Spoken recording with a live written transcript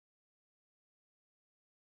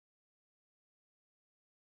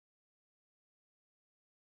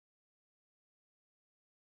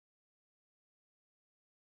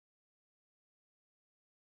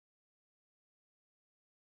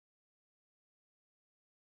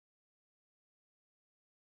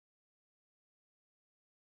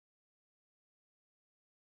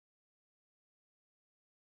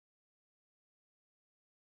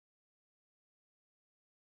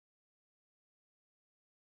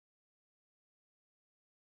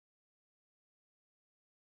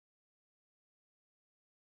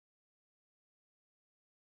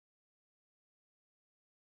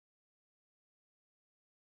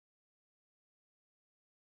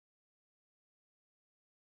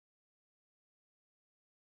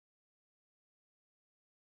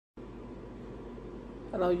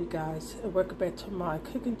Hello you guys, and welcome back to my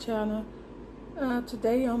cooking channel.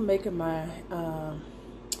 Today I'm making my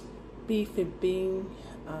beef and bean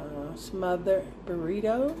smothered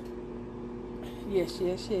burrito.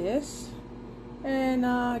 Yes. And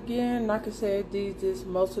again, like I said, these is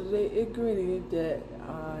most of the ingredients that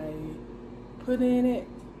I put in it.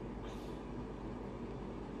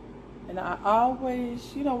 And I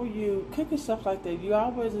always, you know, when you cooking stuff like that, you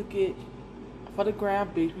always get, for the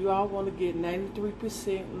ground beef, you all want to get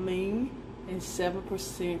 93% lean and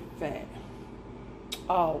 7% fat.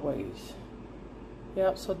 Always.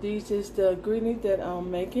 Yep, so these is the ingredients that I'm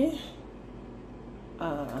making.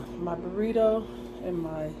 My burrito and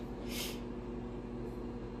my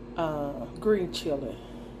green chili.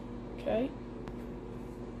 Okay.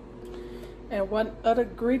 And one other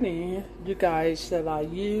ingredient, you guys, that I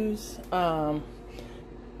use,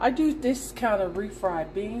 I do this kind of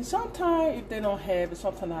refried beans. Sometimes if they don't have it,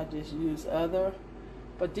 sometimes I just use other.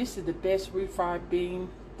 But this is the best refried bean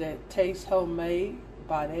that tastes homemade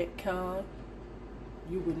by that kind.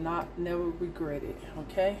 You will never regret it,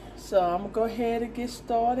 okay? So I'm gonna go ahead and get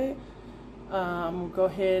started. I'm gonna go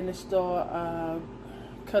ahead and start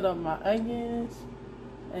cut up my onions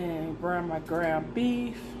and brown my ground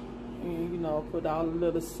beef, and you know, put all the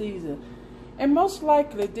little season. And most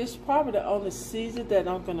likely, this is probably the only season that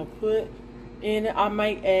I'm going to put in it. I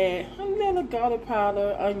might add a little garlic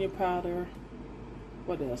powder, onion powder.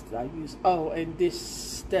 What else did I use? Oh, and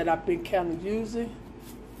this that I've been kind of using.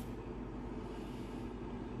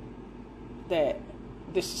 This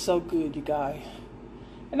is so good, you guys.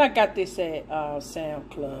 And I got this at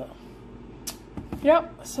Sound Club.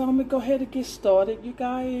 Yep, so I'm going to go ahead and get started, you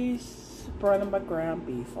guys. Burning my ground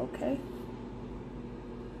beef, okay?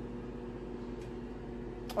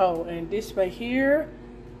 Oh, and this right here,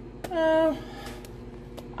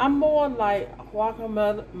 I'm more like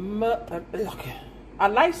guacamole. Okay. I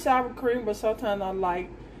like sour cream, but sometimes I like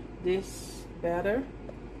this better.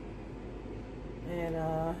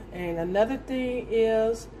 And another thing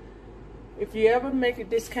is, if you ever make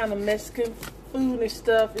this kind of Mexican food and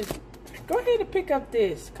stuff, go ahead and pick up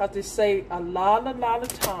this, because it saves a lot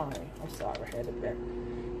of time. I'm sorry, I had it back.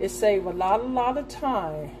 It saves a lot of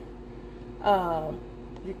time.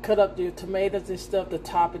 You cut up your tomatoes and stuff, the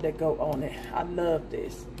topping that go on it. I love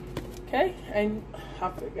this. Okay, and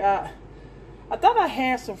I forgot. I thought I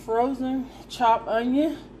had some frozen chopped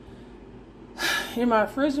onion in my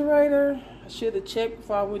refrigerator. I should have checked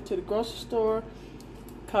before I went to the grocery store.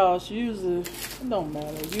 Cause usually, it don't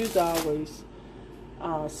matter. Usually always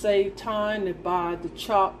save time to buy the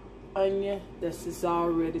chopped onion that's just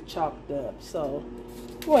already chopped up. So,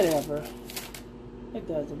 whatever. It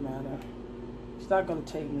doesn't matter. It's not going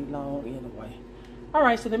to take me long anyway.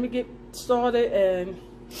 Alright, so let me get started and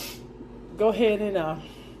go ahead and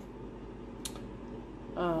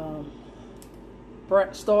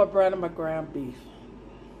start browning my ground beef.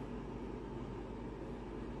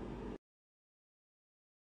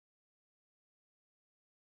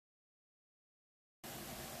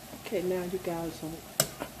 Okay, now you guys are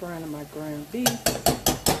browning my ground beef.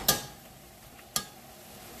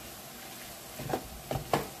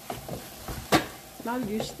 I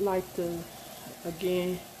used to like to,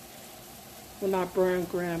 again, when I brown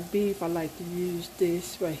ground beef, I like to use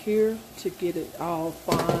this right here to get it all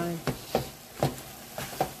fine.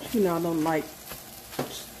 You know, I don't like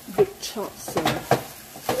big chunks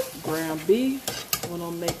of ground beef when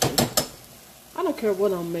I'm making. I don't care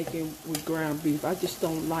what I'm making with ground beef. I just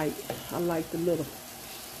don't like, I like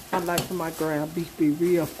for my ground beef to be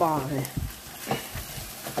real fine.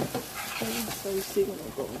 Okay, so you see when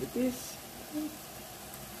I'm going with this.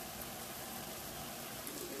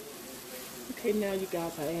 Okay, now you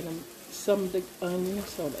guys are adding some of the onions,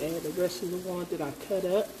 so I'll add the rest of the ones that I cut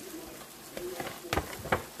up.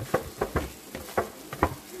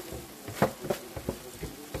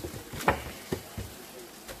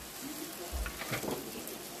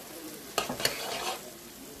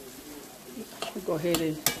 I'll go ahead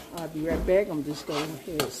and I'll be right back. I'm just going to go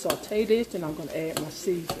ahead and saute this, and I'm going to add my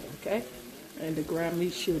seasoning, okay? And the ground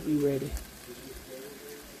meat should be ready.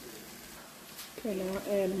 Okay, now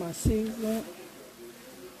I add my seasoning.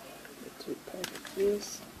 Two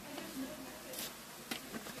packages.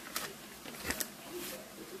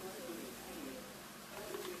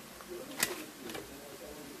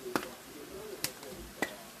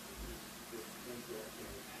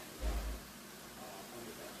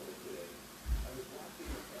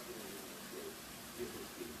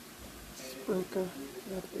 Sprinkle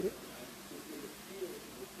a little bit.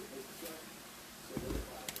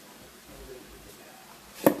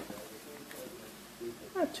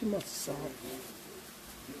 Not too much salt.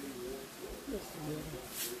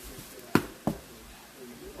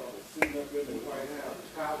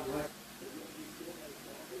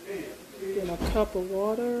 Then a cup of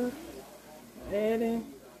water, adding.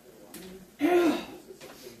 Then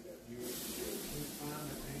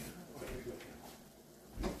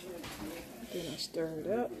I stir it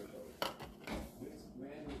up.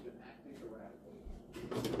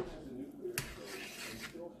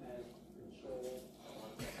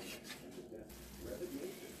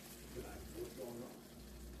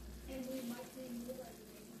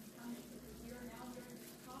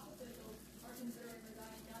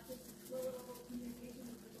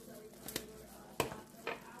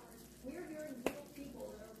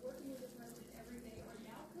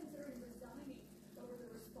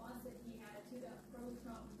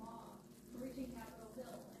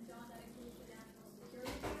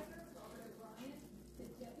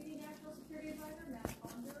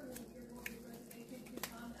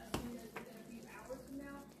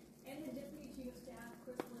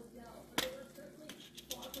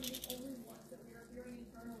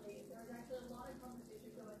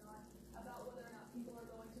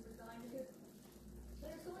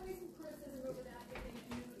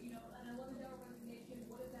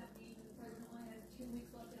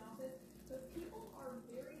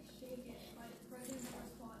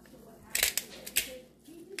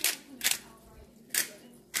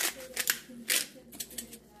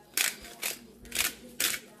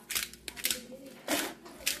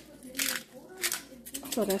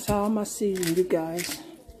 So that's all my seasoning, you guys.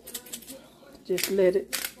 Just let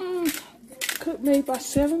it cook maybe about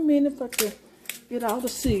 7 minutes for it to get all the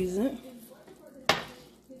seasoning.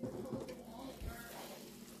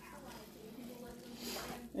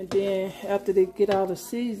 And then after they get all the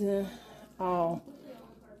seasoning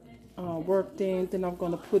worked in, then I'm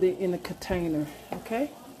going to put it in a container,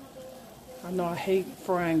 okay? I know I hate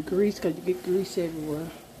frying grease because you get grease everywhere.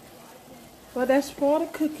 But that's part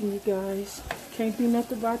of cooking, you guys. Can't do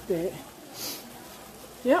nothing about that.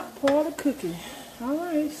 Yep, part of cooking.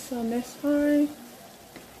 Alright, so next time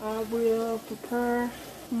I will prepare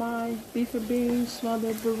my beef and beans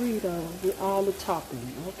smothered burrito with all the topping,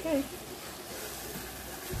 okay?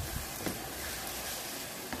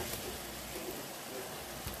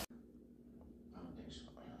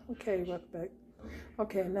 Okay, welcome back.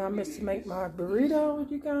 Okay, now I'm going to make my burrito,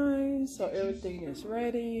 you guys. So everything is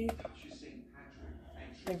ready.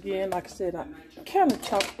 Again, like I said, I kind of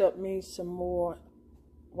chopped up me some more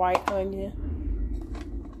white onion.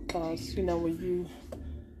 Because, you know,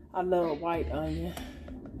 I love white onion.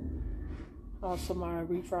 Also, my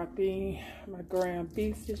refried bean, my ground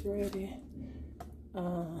beef is ready.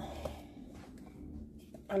 I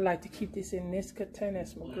like to keep this in this container.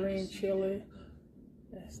 That's my green chili.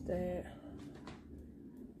 That's that.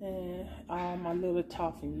 And all my little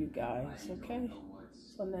topping, you guys, okay?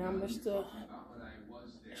 So now I'm just to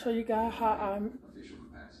show you guys how I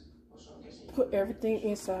put everything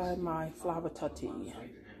inside my flour tortilla. I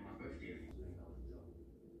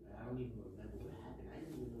don't even remember what happened. I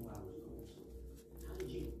didn't even know where I was going. So, how did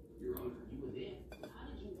you? Your Honor. You were there. How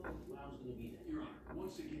did you know where I was going to be there? Your Honor,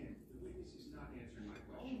 once again, the witness is not answering my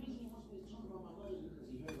question. The only reason he wants me to talk about my mother is because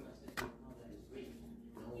he heard what I said to my mother at his grave.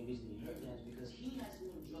 The only reason he heard that is because he had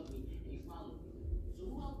someone drug me and he followed me. So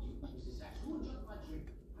who helped you, Mr. Sachs? Who drugged my drink?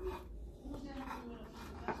 I mean, who was there helping me when I was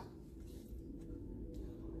confessing?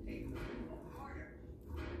 Hey, order!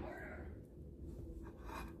 Order!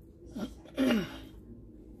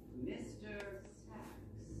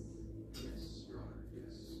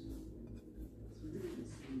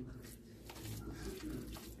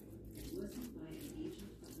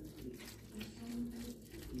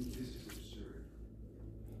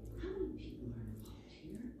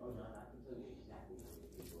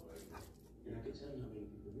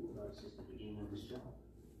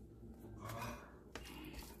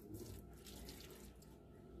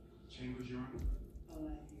 Chambers, Your Honor? Oh, I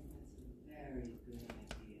think that's a very good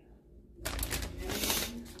idea.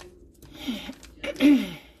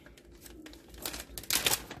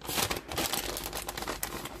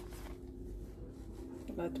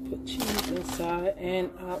 I like to put cheese inside and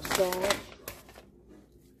outside.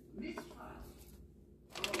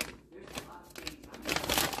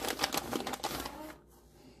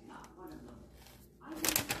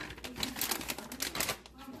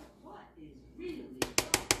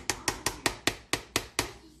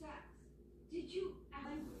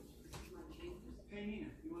 Hey, Nina,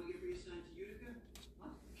 you want to get reassigned to Utica?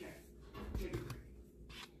 What? Okay. Take a break.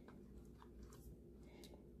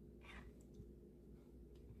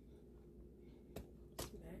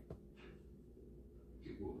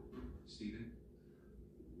 Hey, whoa. Stephen,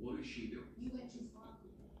 what is she doing? You went too far.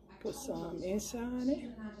 I Put some inside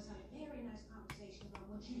it.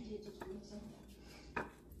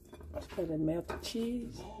 Let's put the melted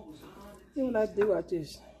cheese. You know what I do? I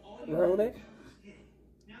just roll it.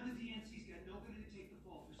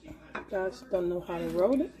 You guys don't know how to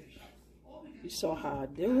roll it. You saw how I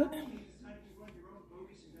do it.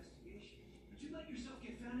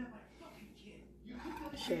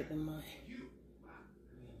 Show them my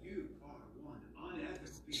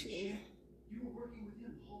cheese. You were working with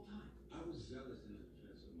him the whole time. I was zealous in the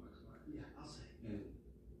defense of my client. Yeah, I'll say. And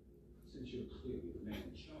since you're clearly the man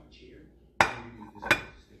in charge here, maybe you deserve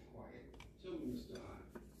to stay quiet. Tell me, Mr. Hart,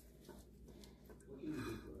 what can you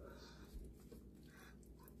do for us?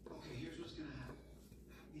 Okay, here's what's gonna happen.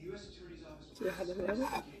 The U.S. Attorney's Office See how they roll it?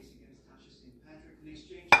 case against Tasha St. Patrick in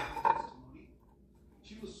exchange for her testimony.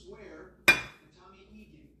 She will swear that Tommy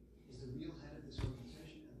Egan is the real head of this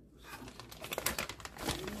organization and the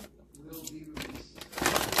person who will be released.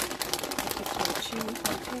 Put some cheese on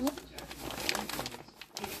top.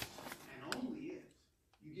 And only if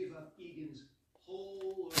you give up Egan's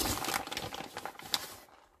whole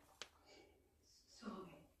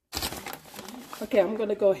Okay, I'm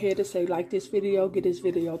gonna go ahead and say like this video, give this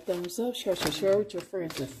video a thumbs up, share with your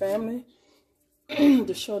friends and family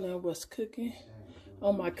to show them what's cooking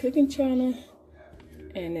on my cooking channel.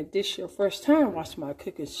 And if this is your first time watching my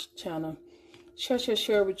cooking channel,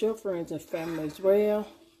 share with your friends and family as well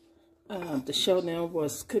to show them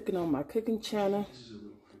what's cooking on my cooking channel.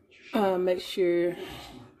 Make sure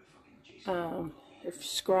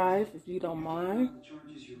subscribe if you don't mind.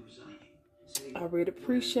 I really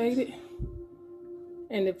appreciate it.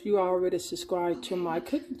 And if you already subscribed to my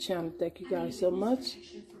cooking channel, thank you guys so much.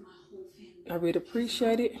 I really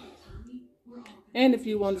appreciate it. And if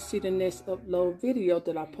you want to see the next upload video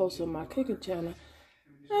that I post on my cooking channel,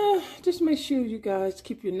 just make sure you guys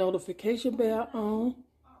keep your notification bell on.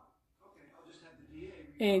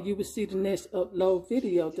 And you will see the next upload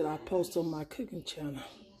video that I post on my cooking channel.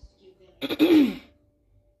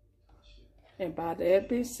 And by that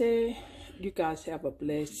being said, you guys have a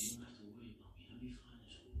blessed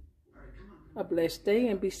day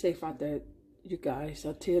and be safe out there, you guys.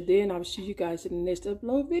 Until then, I will see you guys in the next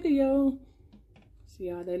upload video. See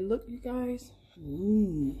how they look, you guys?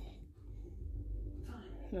 Now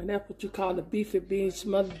that's what you call the beef and beans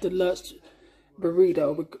smothered deluxe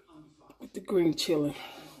burrito with the green chili.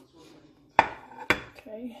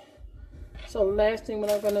 Okay. So the last thing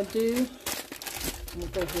what I'm gonna do, I'm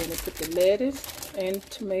gonna go ahead and put the lettuce and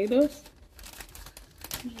tomatoes.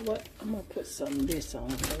 What I'm gonna put some of this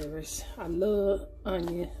on first. I love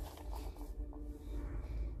onion.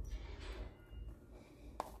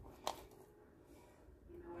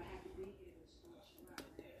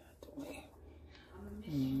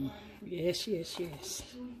 Yes.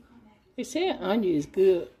 They say onion is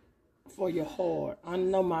good for your heart. I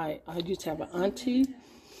know I used to have an auntie.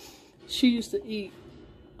 She used to eat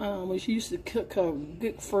when she used to cook her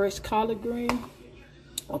good fresh collard green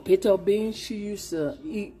or pinto beans. She used to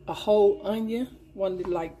eat a whole onion,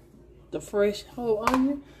 like the fresh whole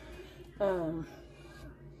onion.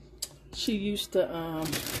 She used to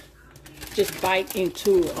just bite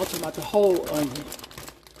into it. I'm talking about the whole onion.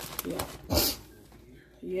 Yeah.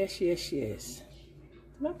 Yes.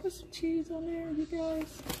 Did I put some cheese on there, you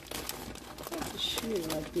guys? I'm not sure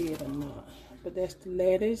I did or not. But that's the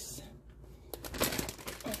lettuce.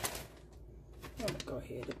 I'm gonna go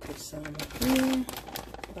ahead and put some in here.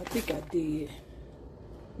 But I think I did.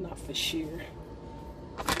 Not for sure.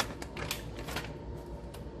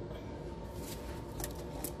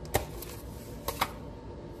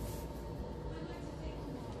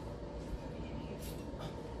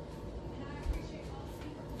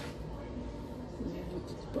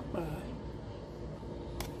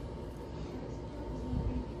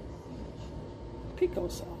 Pico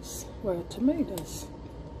sauce, well, tomatoes.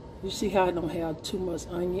 You see how I don't have too much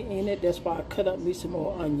onion in it? That's why I cut up me some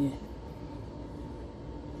more onion.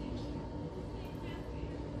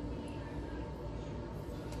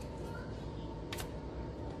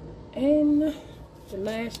 And the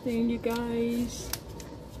last thing, you guys,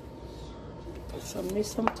 put some of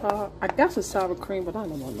this on top. I got some sour cream, but I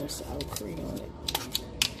don't want no sour cream on it.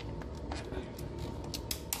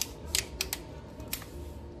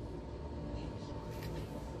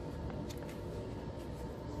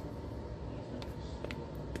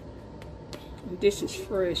 This is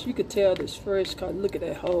fresh. You could tell this fresh because look at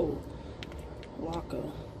that whole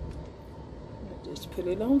Waco. Just put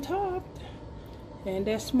it on top. And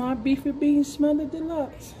that's my beef and beans smothered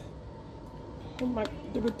deluxe.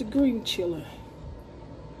 With the green chili.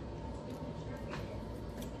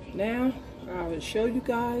 Now, I will show you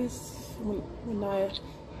guys when I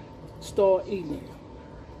start eating.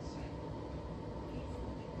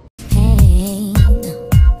 Hey.